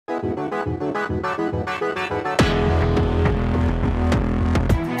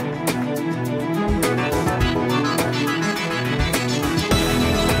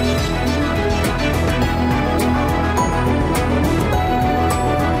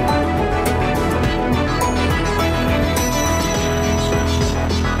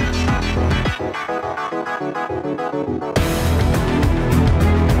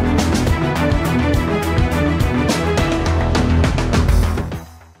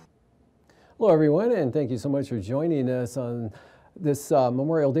Hello everyone, and thank you so much for joining us on this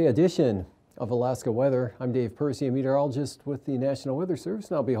Memorial Day edition of Alaska Weather. I'm Dave Percy, a meteorologist with the National Weather Service,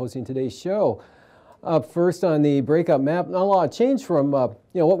 and I'll be hosting today's show. Up first on the breakup map, not a lot of change from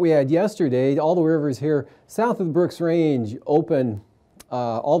what we had yesterday. All the rivers here south of the Brooks Range open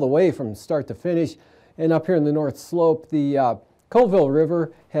all the way from start to finish, and up here in the North Slope, the Colville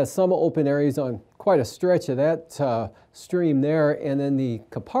River has some open areas on quite a stretch of that stream there, and then the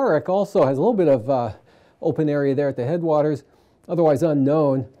Kapparik also has a little bit of open area there at the headwaters, otherwise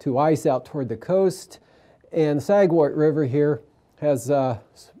unknown to ice out toward the coast. And the Sagwart River here has,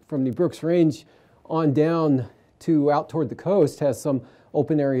 from the Brooks Range on down to out toward the coast, has some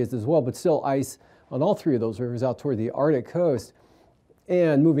open areas as well, but still ice on all three of those rivers out toward the Arctic coast.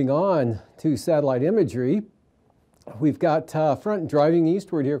 And moving on to satellite imagery, we've got front driving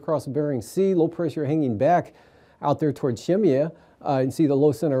eastward here across the Bering Sea, low pressure hanging back out there toward Shemya. You can see the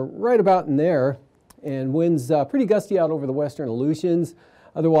low center right about in there, and winds pretty gusty out over the western Aleutians.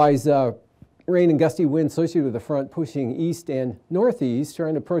 Otherwise, rain and gusty winds associated with the front pushing east and northeast,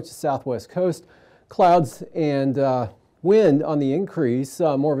 trying to approach the southwest coast. Clouds and wind on the increase,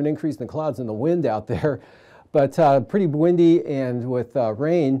 more of an increase in the clouds than the wind out there, but pretty windy and with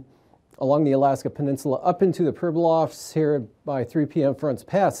rain along the Alaska Peninsula up into the Pribilofs here by 3 p.m. fronts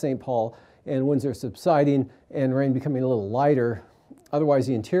past St. Paul, and winds are subsiding and rain becoming a little lighter. Otherwise,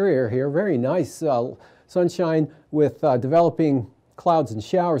 the interior here, very nice sunshine with developing clouds and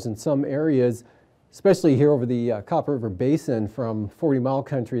showers in some areas, especially here over the Copper River Basin from 40 Mile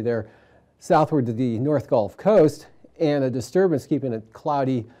Country there southward to the North Gulf Coast, and a disturbance keeping it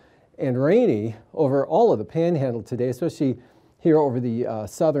cloudy and rainy over all of the Panhandle today, especially here over the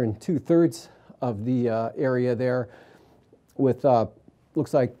southern 2/3 of the area there, with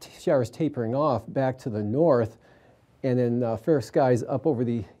looks like showers tapering off back to the north, and then fair skies up over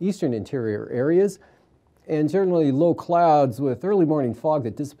the eastern interior areas, and generally low clouds with early morning fog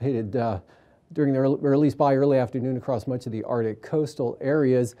that dissipated during the or at least by early afternoon across much of the Arctic coastal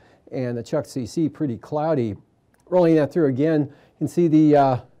areas, and the Chukchi Sea pretty cloudy. Rolling that through again, you can see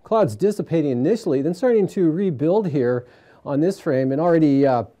the clouds dissipating initially, then starting to rebuild here on this frame, and already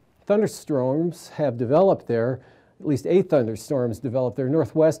thunderstorms have developed there. At least 8 thunderstorms developed there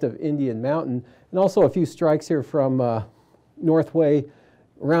northwest of Indian Mountain, and also a few strikes here from Northway,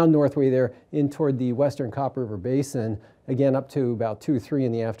 around Northway there in toward the western Copper River Basin, again up to about 2 or 3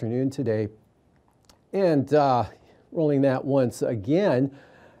 in the afternoon today. And rolling that once again,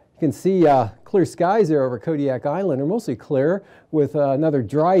 you can see clear skies there over Kodiak Island are mostly clear with another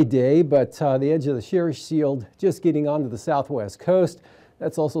dry day, but the edge of the shear shield just getting onto the southwest coast.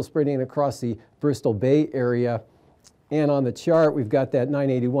 That's also spreading across the Bristol Bay area. And on the chart, we've got that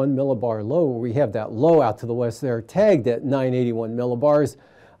 981 millibar low, where we have that low out to the west there tagged at 981 millibars.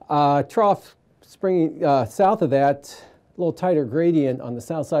 Trough springing south of that, a little tighter gradient on the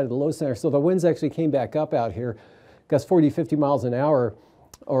south side of the low center. So the winds actually came back up out here, gusts 40, 50 miles an hour,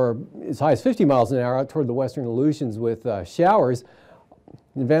 or as high as 50 miles an hour out toward the western Aleutians with showers.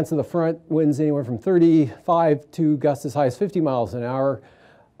 In advance of the front, winds anywhere from 35 to gusts as high as 50 miles an hour.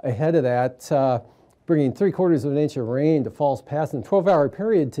 Ahead of that, bringing 3/4 of an inch of rain to Falls Pass in a 12-hour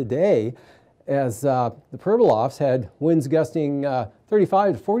period today, as the Pribilofs had winds gusting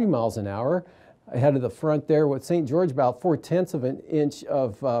 35 to 40 miles an hour. Ahead of the front there with St. George, about 4/10 of an inch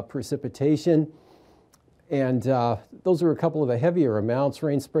of precipitation. And those are a couple of the heavier amounts,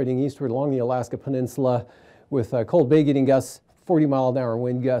 rain spreading eastward along the Alaska Peninsula with Cold Bay getting gusts, 40-mile-an-hour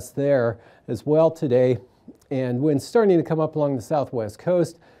wind gusts there as well today, and winds starting to come up along the southwest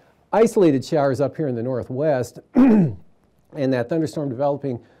coast. Isolated showers up here in the northwest, and that thunderstorm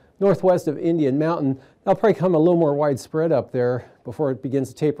developing northwest of Indian Mountain. That'll probably come a little more widespread up there before it begins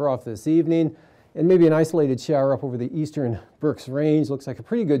to taper off this evening, and maybe an isolated shower up over the eastern Brooks Range. Looks like a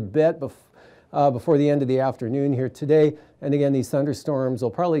pretty good bet before the end of the afternoon here today. And again, these thunderstorms will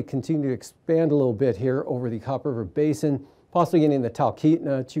probably continue to expand a little bit here over the Copper River Basin, possibly getting the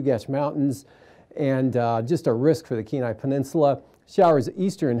Talkeetna, Chugach Mountains, and just a risk for the Kenai Peninsula. Showers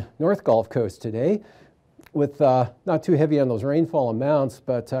eastern North Gulf Coast today with not too heavy on those rainfall amounts,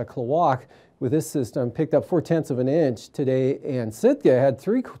 but Klawock with this system picked up 4/10 of an inch today, and Sitka had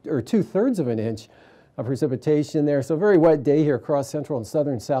 2/3 of an inch of precipitation there. So a very wet day here across central and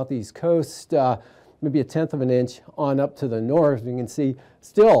southern southeast coast, maybe 1/10 of an inch on up to the north. You can see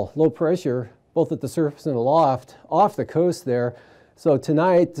still low pressure both at the surface and aloft off the coast there. So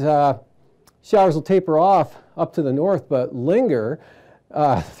tonight, showers will taper off up to the north, but linger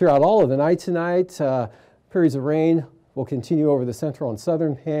throughout all of the night tonight. Periods of rain will continue over the central and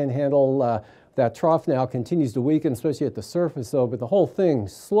southern panhandle That trough now continues to weaken, especially at the surface, though, but the whole thing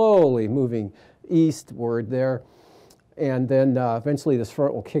slowly moving eastward there. And then eventually this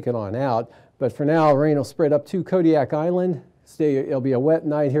front will kick it on out. But for now, rain will spread up to Kodiak Island. It'll be a wet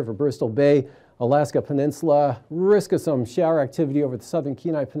night here for Bristol Bay, Alaska Peninsula. Risk of some shower activity over the southern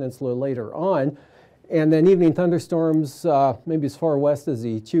Kenai Peninsula later on. And then evening thunderstorms, maybe as far west as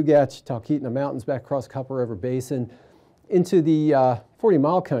the Chugach, Talkeetna Mountains, back across Copper River Basin into the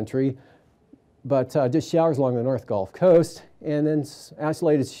 40-mile country. But just showers along the North Gulf Coast, and then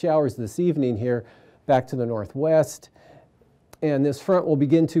isolated showers this evening here back to the northwest. And this front will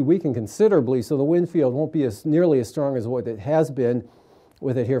begin to weaken considerably, so the wind field won't be nearly as strong as what it has been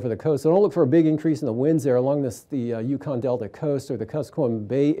with it here for the coast. So don't look for a big increase in the winds there along the Yukon Delta coast or the Kuskokwim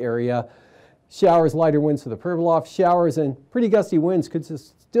Bay area. Showers, lighter winds for the Pribilof. Showers and pretty gusty winds. Could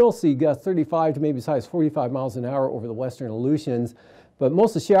still see gusts 35 to maybe as high as 45 miles an hour over the western Aleutians. But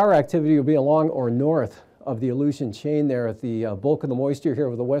most of the shower activity will be along or north of the Aleutian chain there at the bulk of the moisture here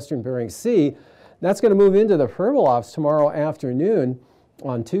over the western Bering Sea. That's going to move into the Pribilofs tomorrow afternoon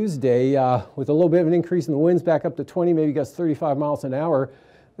on Tuesday with a little bit of an increase in the winds back up to 20, maybe gusts 35 miles an hour.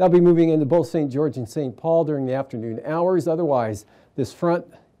 That'll be moving into both St. George and St. Paul during the afternoon hours. Otherwise, this front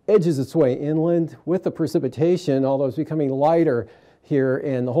edges its way inland with the precipitation, although it's becoming lighter here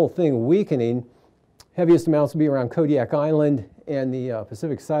and the whole thing weakening. Heaviest amounts will be around Kodiak Island and the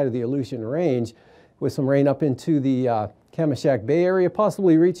Pacific side of the Aleutian Range, with some rain up into the Kamishak Bay area,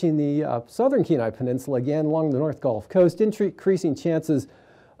 possibly reaching the southern Kenai Peninsula again along the North Gulf Coast. Increasing chances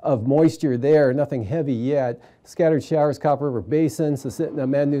of moisture there, nothing heavy yet. Scattered showers, Copper River Basin, Susitna,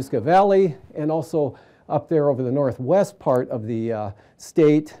 Madanuska Valley, and also up there over the northwest part of the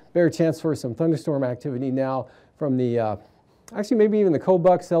state. Better chance for some thunderstorm activity now from the actually maybe even the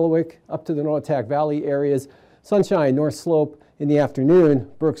Kobuk, Selawik, up to the Noatak Valley areas. Sunshine, North Slope in the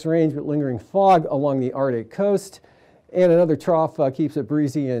afternoon, Brooks Range, but lingering fog along the Arctic coast. And another trough keeps it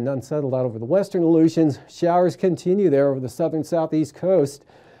breezy and unsettled out over the western Aleutians. Showers continue there over the southern southeast coast,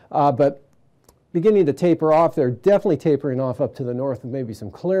 but beginning to taper off. They're definitely tapering off up to the north with maybe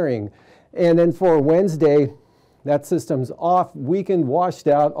some clearing. And then for Wednesday, that system's off, weakened, washed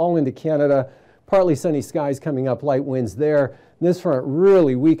out, all into Canada. Partly sunny skies coming up, light winds there. This front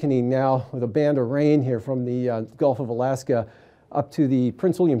really weakening now with a band of rain here from the Gulf of Alaska up to the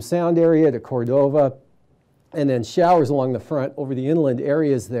Prince William Sound area to Cordova, and then showers along the front over the inland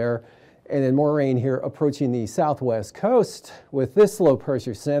areas there, and then more rain here approaching the southwest coast with this low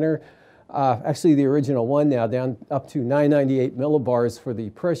pressure center. Actually the original one now down up to 998 millibars for the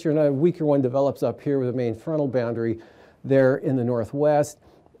pressure, and a weaker one develops up here with the main frontal boundary there in the northwest.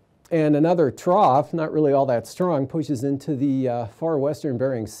 And another trough, not really all that strong, pushes into the far western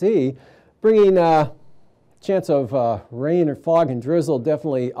Bering Sea, bringing chance of rain or fog and drizzle.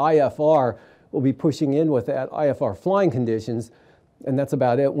 Definitely IFR will be pushing in with that, IFR flying conditions, and that's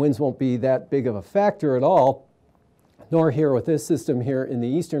about it. Winds won't be that big of a factor at all, nor here with this system here in the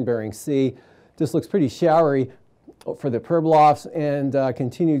eastern Bering Sea. Just looks pretty showery for the Pribilofs and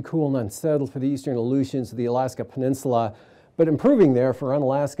continued cool and unsettled for the eastern Aleutians, the Alaska Peninsula, but improving there for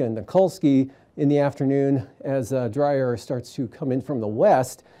Unalaska and Nikolsky in the afternoon as dry air starts to come in from the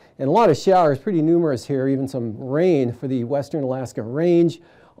west. And a lot of showers, pretty numerous here, even some rain for the western Alaska Range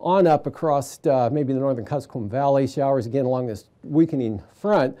on up across maybe the northern Kuskokwim Valley. Showers again along this weakening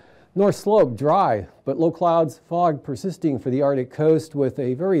front. North Slope dry, but low clouds, fog persisting for the Arctic coast with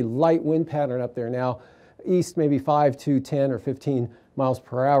a very light wind pattern up there now. East maybe 5 to 10 or 15 miles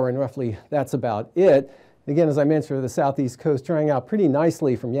per hour, and roughly that's about it. Again, as I mentioned, for the southeast coast, drying out pretty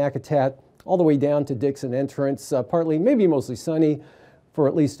nicely from Yakutat all the way down to Dixon Entrance, partly, maybe mostly sunny for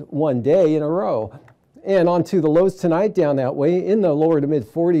at least one day in a row. And on to the lows tonight down that way in the lower to mid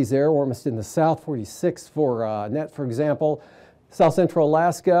 40s there, warmest in the south, 46 for Net, for example. South central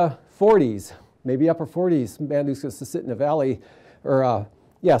Alaska, 40s, maybe upper 40s, Madanuska, Susitna Valley, or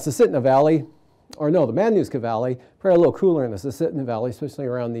Susitna Valley, or no, the Madanuska Valley, probably a little cooler in the Susitna Valley, especially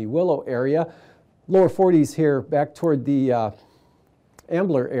around the Willow area. Lower 40s here back toward the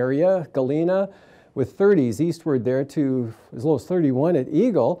Ambler area, Galena, with 30s eastward there to as low as 31 at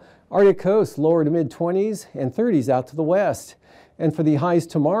Eagle. Arctic coast, lower to mid 20s and 30s out to the west. And for the highs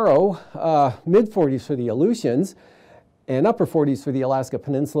tomorrow, mid 40s for the Aleutians and upper 40s for the Alaska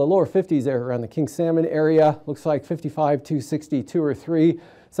Peninsula. Lower 50s there around the King Salmon area. Looks like 55 to 62 or 3.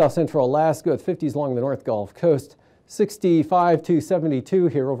 South central Alaska with 50s along the North Gulf Coast. 65 to 72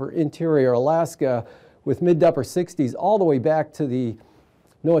 here over interior Alaska with mid to upper 60s all the way back to the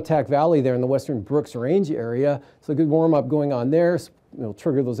Noatak Valley there in the western Brooks Range area. So good warm up going on there. It'll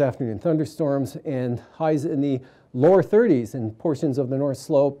trigger those afternoon thunderstorms, and highs in the lower 30s in portions of the North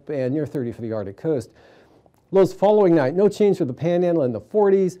Slope and near 30 for the Arctic coast. Lows following night, no change for the Panhandle in the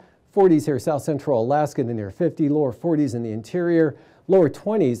 40s. 40s here, south central Alaska in the near 50, lower 40s in the interior, lower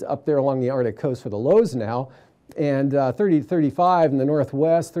 20s up there along the Arctic coast for the lows now, and 30 to 35 in the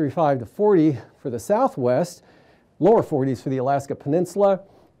northwest, 35 to 40 for the southwest, lower 40s for the Alaska Peninsula,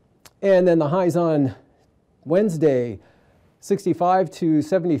 and then the highs on Wednesday, 65 to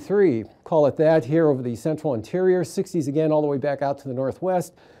 73, call it that, here over the central interior, 60s again all the way back out to the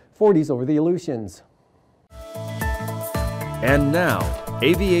northwest, 40s over the Aleutians. And now,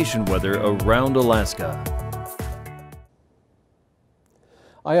 aviation weather around Alaska.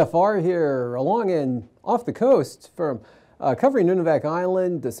 IFR here along and off the coast from covering Nunivak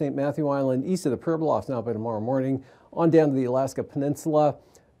Island to St. Matthew Island, east of the Pribilofs now by tomorrow morning, on down to the Alaska Peninsula.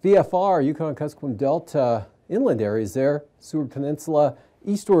 VFR, Yukon-Kuskokwim Delta, inland areas there, Seward Peninsula,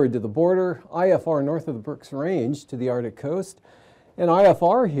 eastward to the border, IFR north of the Brooks Range to the Arctic coast, and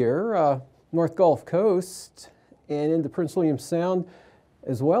IFR here, North Gulf Coast and into Prince William Sound,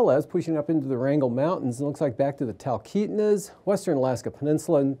 as well as pushing up into the Wrangell Mountains. It looks like back to the Talkeetnas, western Alaska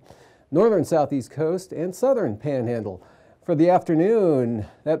Peninsula, northern southeast coast, and southern Panhandle. For the afternoon,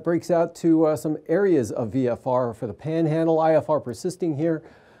 that breaks out to some areas of VFR for the Panhandle. IFR persisting here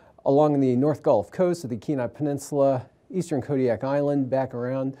along the North Gulf Coast of the Kenai Peninsula, eastern Kodiak Island, back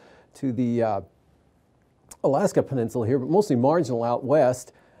around to the Alaska Peninsula here, but mostly marginal out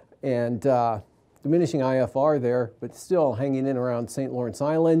west, and diminishing IFR there, but still hanging in around St. Lawrence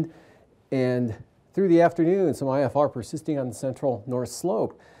Island. And through the afternoon, some IFR persisting on the central North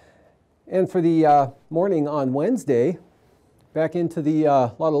Slope. And for the morning on Wednesday, back into the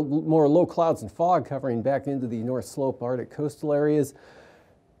lot of more low clouds and fog covering back into the North Slope Arctic coastal areas.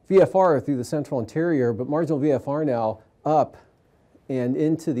 VFR through the central interior, but marginal VFR now up and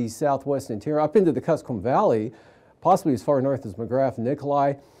into the southwest interior, up into the Kuskokwim Valley, possibly as far north as McGrath and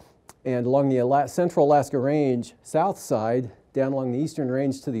Nikolai, and along the central Alaska Range south side, down along the eastern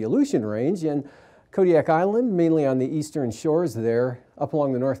range to the Aleutian Range, and Kodiak Island, mainly on the eastern shores there, up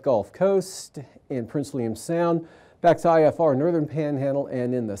along the North Gulf Coast and Prince William Sound, back to IFR, northern Panhandle,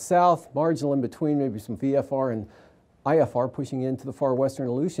 and in the south, marginal in between, maybe some VFR and IFR pushing into the far western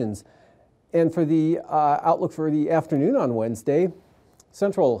Aleutians. And for the outlook for the afternoon on Wednesday,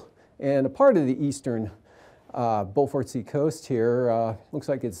 central and a part of the eastern Beaufort Sea coast here, looks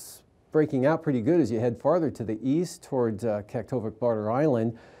like it's breaking out pretty good as you head farther to the east towards Kaktovik Barter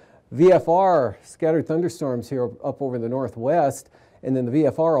Island. VFR, scattered thunderstorms here up over the northwest, and then the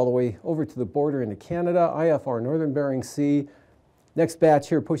VFR all the way over to the border into Canada, IFR northern Bering Sea. Next batch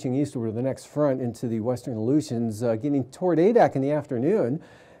here pushing eastward to the next front into the western Aleutians, getting toward Adak in the afternoon,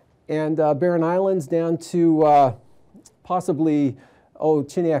 and Barren Islands down to possibly,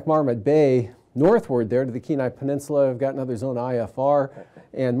 Chiniak Marmot Bay, northward there to the Kenai Peninsula. We've got another zone IFR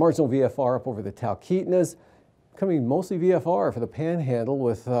and marginal VFR up over the Talkeetnas. Coming mostly VFR for the Panhandle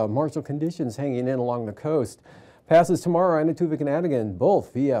with marginal conditions hanging in along the coast. Passes tomorrow, Anatuvik and Adigan,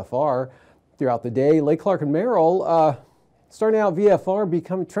 both VFR throughout the day. Lake Clark and Merrill, starting out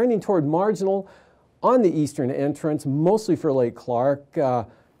VFR, trending toward marginal on the eastern entrance, mostly for Lake Clark,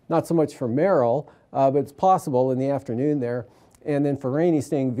 not so much for Merrill, but it's possible in the afternoon there. And then for rainy,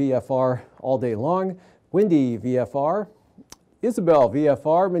 staying VFR all day long. Windy VFR. Isabel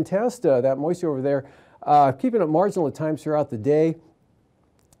VFR. Mentesta, that moisture over there, keeping it marginal at times throughout the day.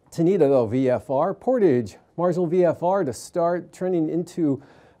 Tanita, though, VFR. Portage, marginal VFR to start, trending into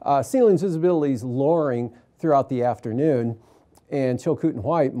Sealing's visibilities lowering throughout the afternoon. And Chilkoot and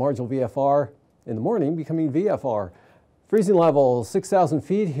White, marginal VFR in the morning, becoming VFR. Freezing level, 6,000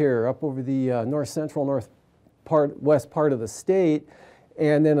 feet here up over the north central, west part of the state,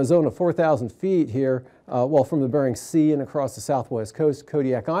 and then a zone of 4,000 feet here, from the Bering Sea and across the southwest coast,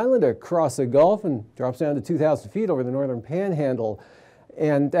 Kodiak Island, across the Gulf, and drops down to 2,000 feet over the northern Panhandle.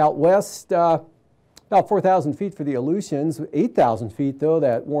 And out west, about 4,000 feet for the Aleutians, 8,000 feet though,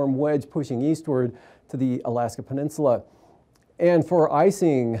 that warm wedge pushing eastward to the Alaska Peninsula. And for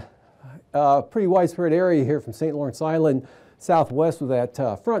icing, pretty widespread area here from St. Lawrence Island, southwest with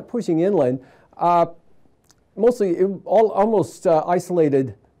that front pushing inland. Mostly almost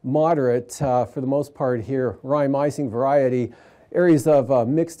isolated moderate for the most part here, rime icing variety, areas of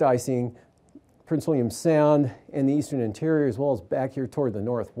mixed icing, Prince William Sound and the eastern interior, as well as back here toward the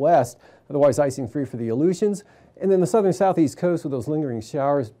northwest, otherwise icing free for the Aleutians. And then the southern southeast coast with those lingering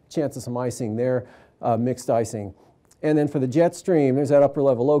showers, chance of some icing there, mixed icing. And then for the jet stream, there's that upper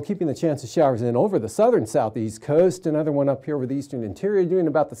level low, keeping the chance of showers in over the southern southeast coast, another one up here over the eastern interior, doing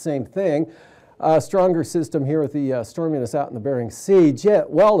about the same thing. Stronger system here with the storminess out in the Bering Sea. Jet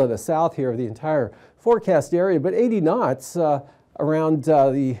well to the south here of the entire forecast area, but 80 knots around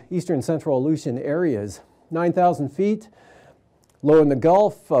the eastern central Aleutian areas. 9,000 feet. Low in the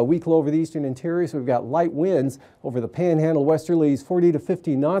Gulf, weak low over the eastern interior, so we've got light winds over the Panhandle, westerlies 40 to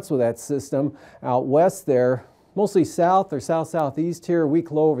 50 knots with that system. Out west there, mostly south or south-southeast here,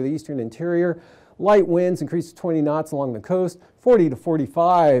 weak low over the eastern interior. Light winds increase to 20 knots along the coast, 40 to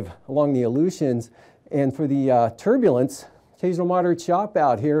 45 along the Aleutians. And for the turbulence, occasional moderate chop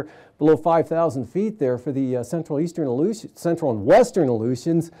out here below 5,000 feet there for the central and western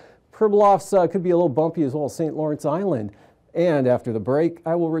Aleutians. Pribilofs could be a little bumpy as well as St. Lawrence Island. And after the break,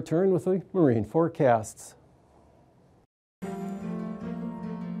 I will return with the marine forecasts.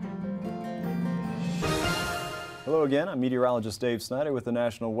 Hello again, I'm meteorologist Dave Snider with the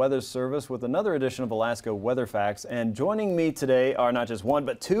National Weather Service with another edition of Alaska Weather Facts. And joining me today are not just one,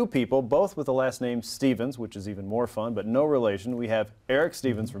 but two people, both with the last name Stevens, which is even more fun, but no relation. We have Eric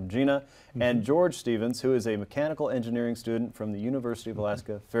Stevens from Dehne and George Stevens, who is a mechanical engineering student from the University of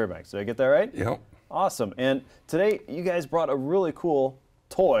Alaska Fairbanks. Did I get that right? Yep. Awesome. And today you guys brought a really cool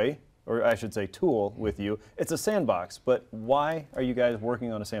toy, or I should say tool, with you. It's a sandbox, but why are you guys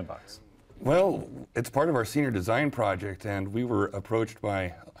working on a sandbox? Well, it's part of our senior design project, and we were approached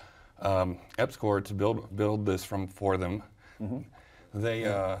by EPSCoR to build this for them. They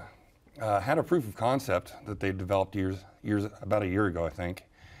had a proof of concept that they developed about a year ago, I think,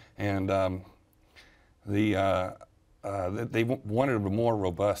 and they wanted a more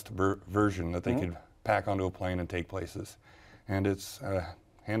robust version that they could pack onto a plane and take places, and it's a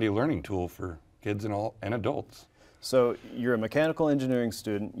handy learning tool for kids and adults. So you're a mechanical engineering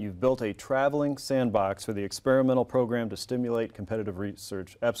student. You've built a traveling sandbox for the experimental program to stimulate competitive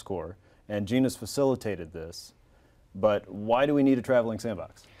research, EPSCoR, and Dehne's facilitated this. But why do we need a traveling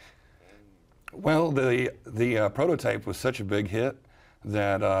sandbox? Well, the prototype was such a big hit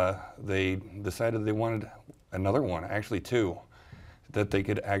that they decided they wanted another one, actually two, that they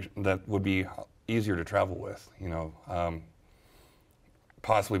could that would be easier to travel with, you know,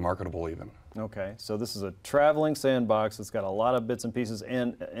 possibly marketable even. Okay, so this is a traveling sandbox that's got a lot of bits and pieces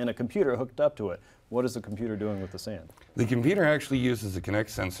and a computer hooked up to it. What is the computer doing with the sand? The computer actually uses a Kinect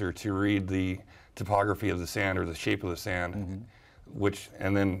sensor to read the topography of the sand or the shape of the sand,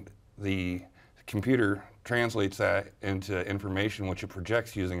 and then the computer translates that into information which it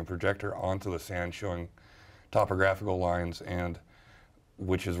projects using a projector onto the sand, showing topographical lines and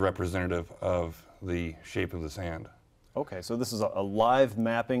which is representative of the shape of the sand. Okay, so this is a live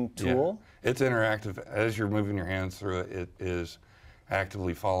mapping tool? Yeah. It's interactive. As you're moving your hands through it, it is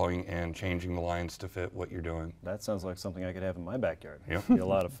actively following and changing the lines to fit what you're doing. That sounds like something I could have in my backyard. Yep. It'd be a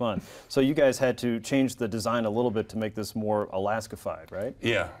lot of fun. So you guys had to change the design a little bit to make this more Alaska-fied, right?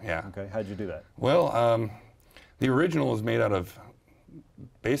 Yeah, yeah. Okay, how'd you do that? Well, the original was made out of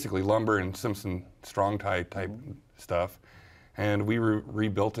basically lumber and Simpson strong tie type stuff, and we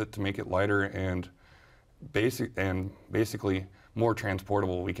rebuilt it to make it lighter and basically more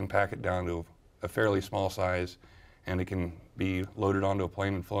transportable. We can pack it down to a fairly small size, and it can be loaded onto a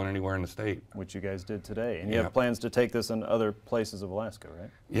plane and flown anywhere in the state. Which you guys did today. And you have plans to take this in other places of Alaska,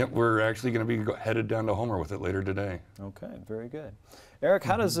 right? Yep, we're actually going to be headed down to Homer with it later today. Okay, very good. Eric,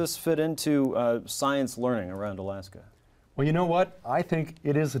 how does this fit into science learning around Alaska? Well, you know what? I think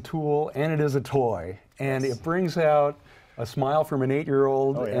it is a tool and it is a toy. And it brings out a smile from an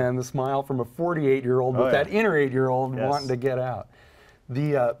 8-year-old and the smile from a 48-year-old with that inner 8-year-old wanting to get out.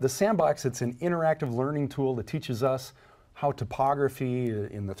 The sandbox, it's an interactive learning tool that teaches us how topography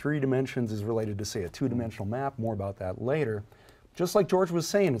in the 3 dimensions is related to, say, a 2-dimensional map. More about that later. Just like George was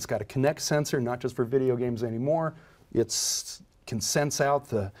saying, it's got a Kinect sensor, not just for video games anymore. It can sense out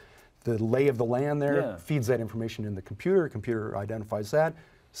the lay of the land there, feeds that information in the computer. The computer identifies that,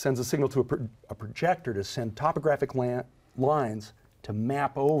 sends a signal to a projector to send topographic lines to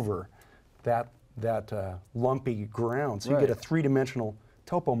map over that lumpy ground. So you get a 3-dimensional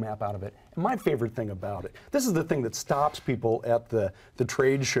topo map out of it. And my favorite thing about it, this is the thing that stops people at the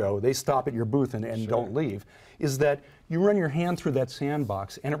trade show, they stop at your booth and don't leave, is that you run your hand through that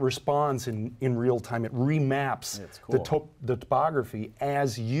sandbox and it responds in real time. It remaps the topography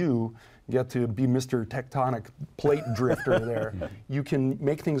as you get to be Mr. Tectonic Plate Drifter there. You can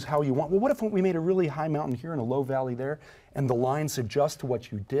make things how you want. Well, what if we made a really high mountain here and a low valley there, and the lines adjust to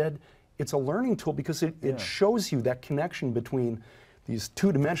what you did? It's a learning tool because it shows you that connection between these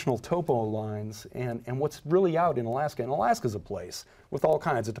 2-dimensional topo lines and what's really out in Alaska. And Alaska's a place with all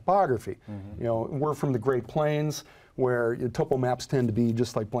kinds of topography. You know, we're from the Great Plains. where topo maps tend to be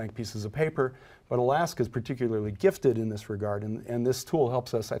just like blank pieces of paper, but Alaska is particularly gifted in this regard, and this tool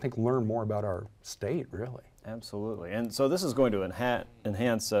helps us, I think, learn more about our state, really. Absolutely. And so this is going to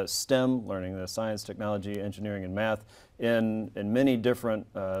enhance STEM learning, the science, technology, engineering, and math in many different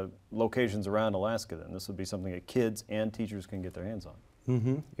locations around Alaska then. This would be something that kids and teachers can get their hands on.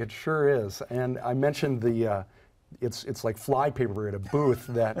 Mm-hmm. It sure is. And I mentioned the, it's like flypaper at a booth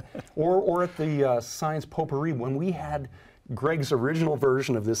that, or at the Science Potpourri when we had Greg's original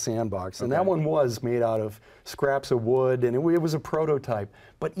version of this sandbox, and that one was made out of scraps of wood, and it was a prototype.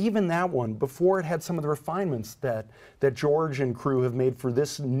 But even that one, before it had some of the refinements that George and crew have made for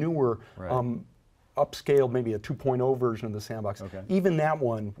this newer, upscaled, maybe a 2.0 version of the sandbox, even that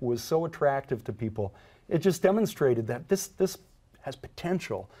one was so attractive to people. It just demonstrated that this has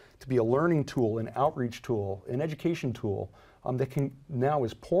potential to be a learning tool, an outreach tool, an education tool that now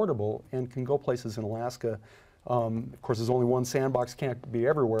is portable and can go places in Alaska. Of course, there's only one sandbox, can't be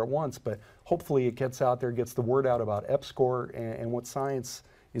everywhere at once, but hopefully it gets out there, gets the word out about EPSCoR and what science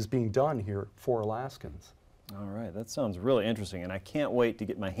is being done here for Alaskans. All right, that sounds really interesting, and I can't wait to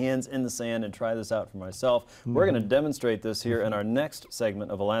get my hands in the sand and try this out for myself. We're going to demonstrate this here in our next segment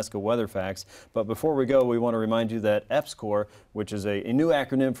of Alaska Weather Facts, but before we go, we want to remind you that EPSCoR, which is a new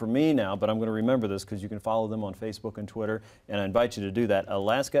acronym for me now, but I'm going to remember this because you can follow them on Facebook and Twitter, and I invite you to do that.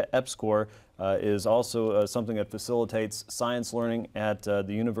 Alaska EPSCoR is also something that facilitates science learning at the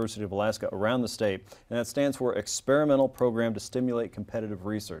University of Alaska around the state, and that stands for Experimental Program to Stimulate Competitive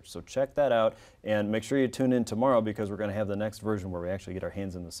Research. So check that out, and make sure you tune in tomorrow because we're going to have the next version where we actually get our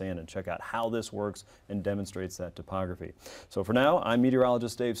hands in the sand and check out how this works and demonstrates that topography. So for now, I'm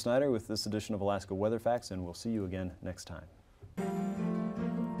meteorologist Dave Snider with this edition of Alaska Weather Facts, and we'll see you again next time.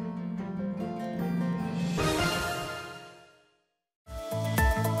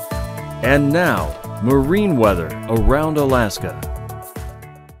 And now, marine weather around Alaska.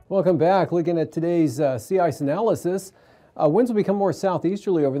 Welcome back. Looking at today's sea ice analysis, winds will become more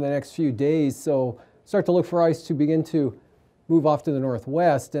southeasterly over the next few days, so start to look for ice to begin to move off to the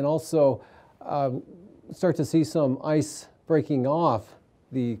northwest, and also start to see some ice breaking off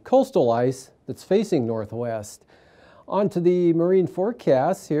the coastal ice that's facing northwest. On to the marine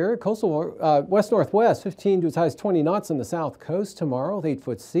forecast here. Coastal west-northwest, 15 to as high as 20 knots on the south coast tomorrow with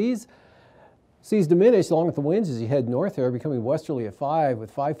 8-foot seas. Seas diminish along with the winds as you head north there, becoming westerly at 5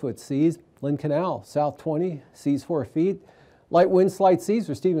 with 5-foot seas. Lynn Canal, south 20, seas 4 feet. Light winds, slight seas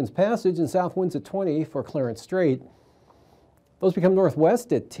for Stevens Passage, and south winds at 20 for Clarence Strait. Those become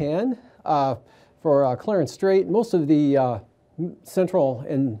northwest at 10 for Clarence Strait. Most of the central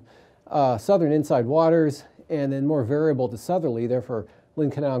and southern inside waters, and then more variable to southerly there for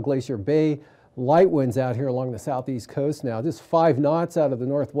Lynn Canal and Glacier Bay. Light winds out here along the southeast coast now, just 5 knots out of the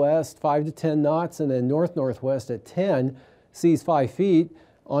northwest, 5 to 10 knots, and then north-northwest at 10, seas 5 feet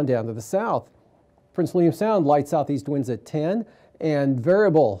on down to the south. Prince William Sound, light southeast winds at 10, and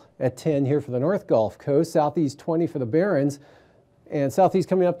variable at 10 here for the North Gulf Coast, southeast 20 for the Barrens, and southeast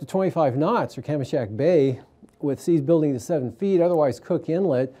coming up to 25 knots for Kamishak Bay, with seas building to 7 feet, otherwise Cook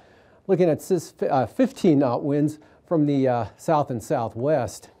Inlet, looking at 15-knot winds from the south and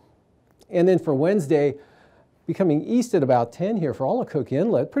southwest. And then for Wednesday, becoming east at about 10 here for all of Cook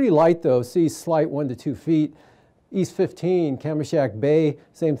Inlet. Pretty light though, seas slight 1 to 2 feet. East 15, Kamishak Bay,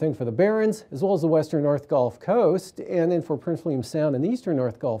 same thing for the Barrens, as well as the western North Gulf Coast. And then for Prince William Sound and the eastern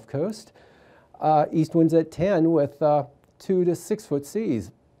North Gulf Coast, east winds at 10 with 2 to 6 foot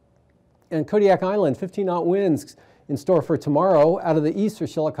seas. And Kodiak Island, 15-knot winds in store for tomorrow out of the east for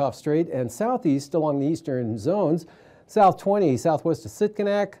Shelikof Strait and southeast along the eastern zones. South 20, southwest of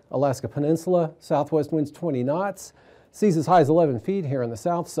Sitkinak, Alaska Peninsula, southwest winds 20 knots. Seas as high as 11 feet here on the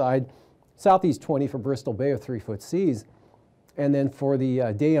south side. Southeast 20 for Bristol Bay with 3-foot seas. And then for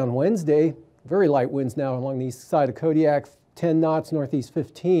the day on Wednesday, very light winds now along the east side of Kodiak, 10 knots, northeast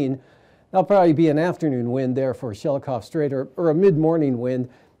 15. That'll probably be an afternoon wind there for Shelikof Strait or a mid-morning wind.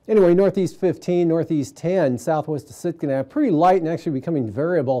 Anyway, northeast 15, northeast 10, southwest of Sitkinak, pretty light and actually becoming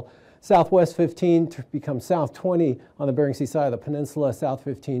variable. Southwest 15 to become south 20 on the Bering Sea side of the peninsula, south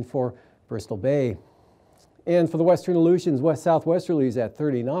 15 for Bristol Bay. And for the western Aleutians, west-southwesterlies at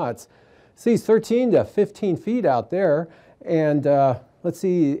 30 knots. Seas 13 to 15 feet out there. And let's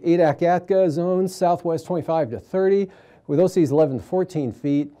see, Adak-Atka zones, southwest 25 to 30, with those seas 11 to 14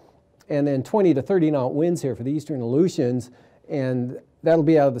 feet. And then 20 to 30 knot winds here for the eastern Aleutians. And that'll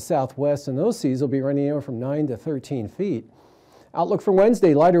be out of the southwest, and those seas will be running anywhere from 9 to 13 feet. Outlook for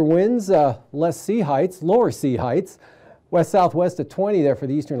Wednesday, lighter winds, less sea heights, lower sea heights. West-southwest at 20 there for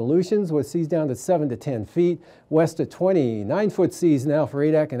the eastern Aleutians, with seas down to 7 to 10 feet. West at 20, 9-foot seas now for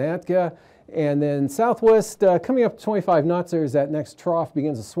Adak and Atka. And then southwest coming up to 25 knots there as that next trough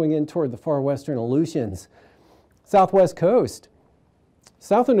begins to swing in toward the far western Aleutians. Southwest coast.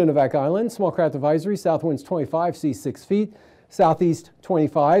 South of Nunivak Island, small craft advisory, south winds 25, seas 6 feet. Southeast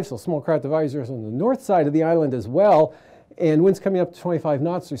 25, so small craft advisories on the north side of the island as well. And winds coming up to 25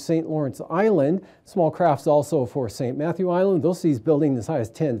 knots through St. Lawrence Island. Small crafts also for St. Matthew Island. Those seas building as high as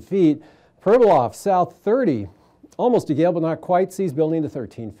 10 feet. Pribilof, south 30, almost a gale, but not quite. Seas building to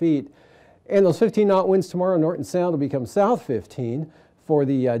 13 feet. And those 15-knot winds tomorrow, Norton Sound will become south 15 for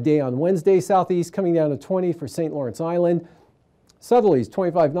the day on Wednesday. Southeast coming down to 20 for St. Lawrence Island. Southerlies,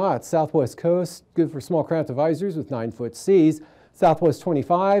 25 knots, southwest coast, good for small craft advisories with 9-foot seas. Southwest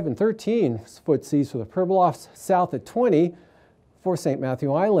 25 and 13-foot seas for the Pribilofs, south at 20 for St.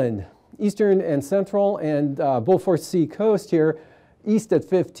 Matthew Island. Eastern and central and Beaufort Sea coast here, east at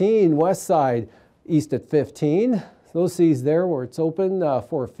 15, west side east at 15. Those seas there where it's open,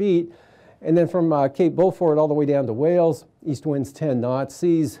 4 feet. And then from Cape Beaufort all the way down to Wales, east winds 10 knots,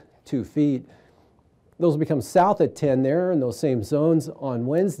 seas 2 feet. Those will become south at 10 there in those same zones on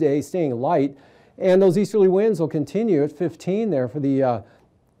Wednesday, staying light. And those easterly winds will continue at 15 there for the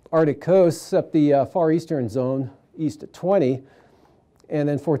Arctic coast, except the far eastern zone, east at 20. And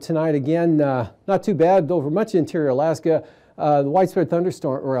then for tonight, again, not too bad over much interior Alaska. The widespread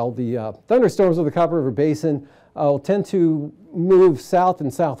thunderstorm, or the thunderstorms of the Copper River Basin will tend to move south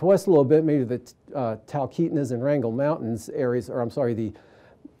and southwest a little bit, maybe the Talkeetnas and Wrangell Mountains areas, or I'm sorry, the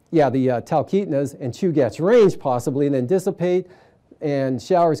Talkeetnas and Chugach Range possibly, and then dissipate, and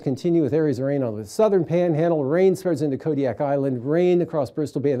showers continue with areas of rain on the southern panhandle. Rain spreads into Kodiak Island, rain across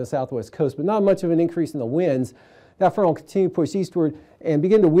Bristol Bay and the southwest coast, but not much of an increase in the winds. That front will continue to push eastward and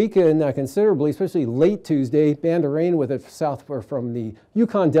begin to weaken considerably, especially late Tuesday. Band of rain with it south from the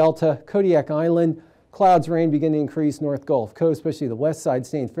Yukon Delta, Kodiak Island. Clouds, rain begin to increase North Gulf Coast, especially the west side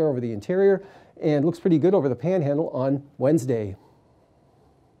staying fair over the interior, and looks pretty good over the panhandle on Wednesday.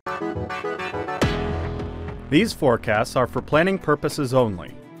 These forecasts are for planning purposes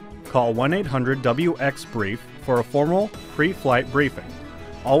only. Call 1-800-WX-BRIEF for a formal pre-flight briefing.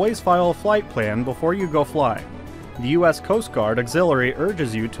 Always file a flight plan before you go flying. The U.S. Coast Guard Auxiliary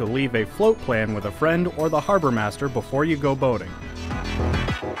urges you to leave a float plan with a friend or the harbor master before you go boating.